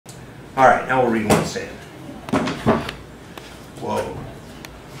All right, now we're reading one Sam. Whoa.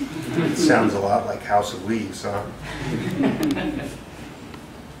 It sounds a lot like House of Leaves, huh?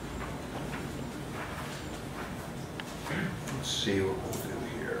 Let's see what we'll do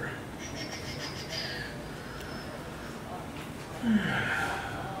here.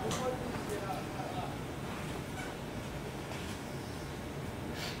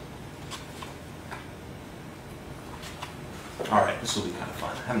 All right, this will be kind of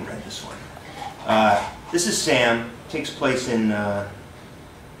fun. I haven't read this one. This is Sam. Takes place in. We'll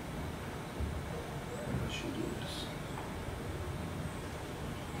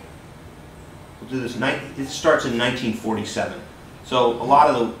do this. It starts in 1947. So a lot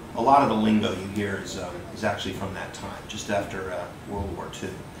of the lingo you hear is actually from that time, just after World War II,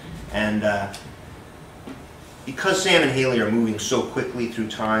 and because Sam and Haley are moving so quickly through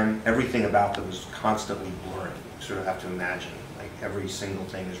time, everything about them is constantly blurring. You sort of have to imagine, like every single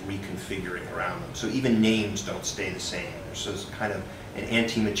thing is reconfiguring around them. So even names don't stay the same. There's this kind of an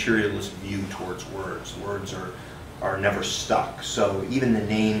anti-materialist view towards words. Words are never stuck. So even the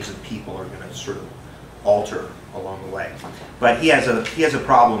names of people are going to sort of alter along the way. But he has a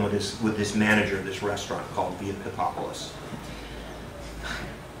problem with this manager of this restaurant called Via Pipopoulos.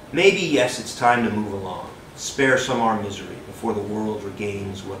 Maybe yes, it's time to move along. Spare some our misery before the world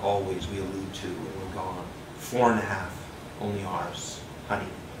regains what always we allude to when we're gone. 4.5, only ours, honey.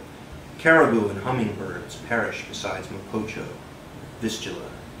 Caribou and hummingbirds perish besides Mapocho, Vistula,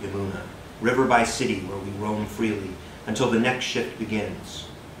 Yamuna, river by city where we roam freely until the next shift begins.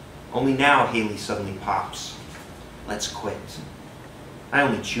 Only now Haley suddenly pops. Let's quit. I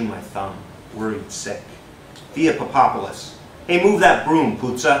only chew my thumb, worried sick. Via Pipopoulos. Hey, move that broom,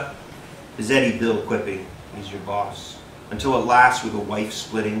 Puzza. MZD Bill quipping. He's your boss. Until at last, with a wife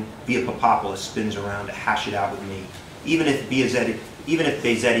splitting, Via Pipopoulos spins around to hash it out with me. Even if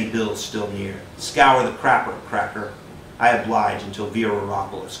MZD Bill's still near. Scour the crapper, cracker. I oblige until Via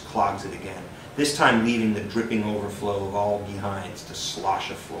Pipopoulos clogs it again. This time leaving the dripping overflow of all behinds to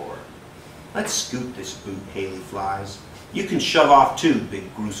slosh a floor. Let's scoot this boot, Haley flies. You can shove off too,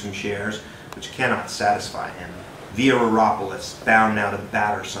 big gruesome shares, which cannot satisfy him. Via Pipopoulos, bound now to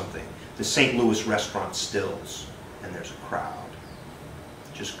batter something. The St. Louis restaurant stills, and there's a crowd.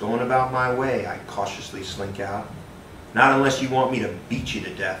 Just going about my way, I cautiously slink out. Not unless you want me to beat you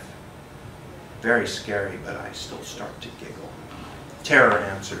to death. Very scary, but I still start to giggle. Terror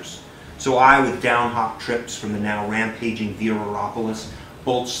answers. So I, with down-hop trips from the now rampaging Via Pipopoulos,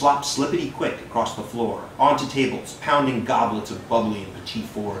 bolt slop slippity-quick across the floor, onto tables, pounding goblets of bubbly and petit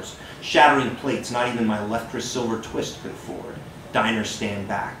fours, shattering plates not even my Leftra silver twist could afford. Diners stand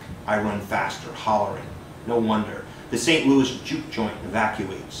back. I run faster, hollering. No wonder. The St. Louis juke joint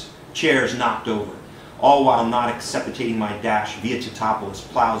evacuates. Chairs knocked over. All while not acceptating my dash, Via Pipopoulos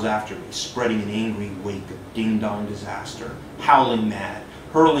plows after me, spreading an angry wake of ding-dong disaster, howling mad,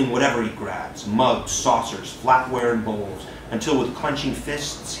 hurling whatever he grabs, mugs, saucers, flatware, and bowls, until with clenching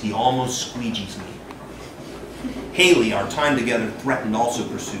fists, he almost squeegees me. Haley, our time together threatened, also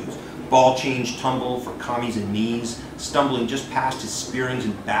pursues. Ball change tumble for commies and knees, stumbling just past his spearings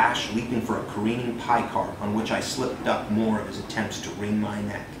and bash, leaping for a careening pie cart on which I slipped up more of his attempts to wring my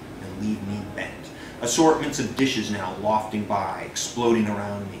neck and leave me bent. Assortments of dishes now lofting by, exploding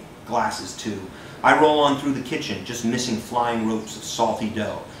around me, glasses too. I roll on through the kitchen, just missing flying ropes of salty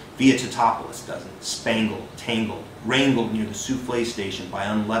dough. Via Pipopoulos doesn't, spangled, tangled, wrangled near the souffle station by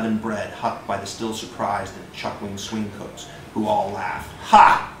unleavened bread, hucked by the still surprised and chuckling swing cooks, who all laugh.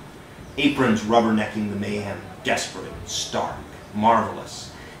 Ha! Aprons rubbernecking the mayhem, desperate, stark,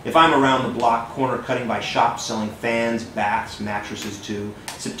 marvelous. If I'm around the block, corner cutting by shops selling fans, baths, mattresses too,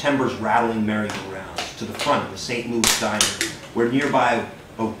 September's rattling merry-go-rounds, to the front of the St. Louis diner, where nearby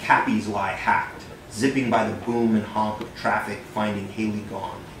okapis lie hacked, zipping by the boom and honk of traffic, finding Haley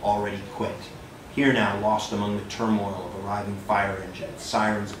gone, already quit. Here now, lost among the turmoil of arriving fire engines,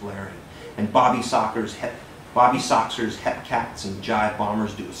 sirens blaring, and Bobby Soxer's hepcats and jive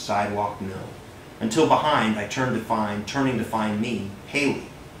bombers do a sidewalk mill. Until behind, I turning to find me, Haley,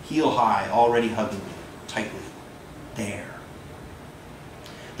 heel high, already hugging me, tightly. There.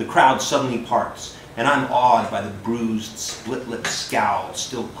 The crowd suddenly parts, and I'm awed by the bruised, split-lipped scowl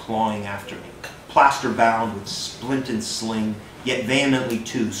still clawing after me, plaster-bound with splint and sling, yet vehemently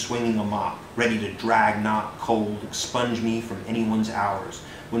too swinging a mop, ready to drag, knock, cold, expunge me from anyone's hours,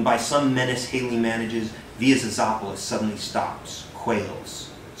 when by some menace Haley manages, Via Pipopoulos suddenly stops, quails,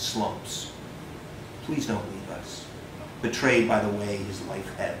 slumps. Please don't leave us. Betrayed by the way his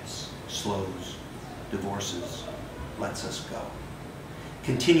life ebbs, slows, divorces, lets us go.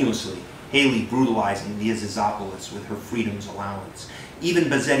 Continuously, Haley brutalizing the Azizopolis with her freedom's allowance. Even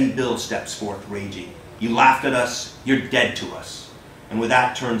Bazzetti Bill steps forth raging. You laughed at us, you're dead to us. And with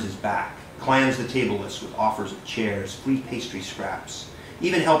that turns his back, clams the table list with offers of chairs, free pastry scraps.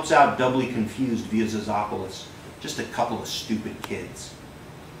 Even helps out doubly confused via Zizopolis, just a couple of stupid kids.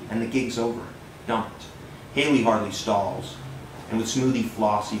 And the gig's over, dumped. Haley hardly stalls, and with smoothie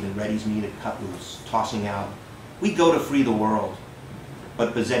floss even readies me to cut loose, tossing out, we go to free the world.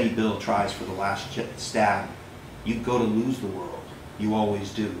 But Bazzetti Bill tries for the last stab. You go to lose the world, you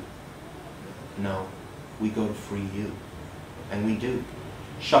always do. No, we go to free you, and we do.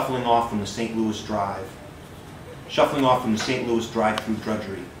 Shuffling off from the St. Louis Drive. Shuffling off from the St. Louis drive-through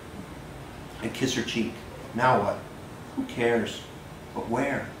drudgery. I kiss her cheek. Now what? Who cares? But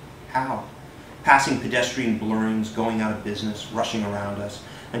where? How? Passing pedestrian blurrings, going out of business, rushing around us,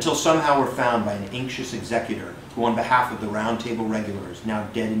 until somehow we're found by an anxious executor who, on behalf of the round table regulars, now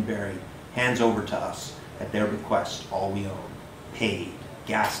dead and buried, hands over to us, at their bequest, all we own. Paid,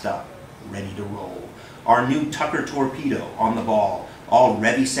 gassed up, ready to roll. Our new Tucker torpedo on the ball, all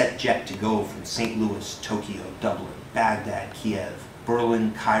ready-set jet to go from St. Louis, Tokyo, Dublin, Baghdad, Kiev,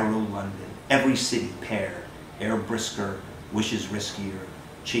 Berlin, Cairo, London, every city paired, air brisker, wishes riskier,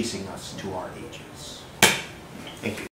 chasing us to our ages. Thank you.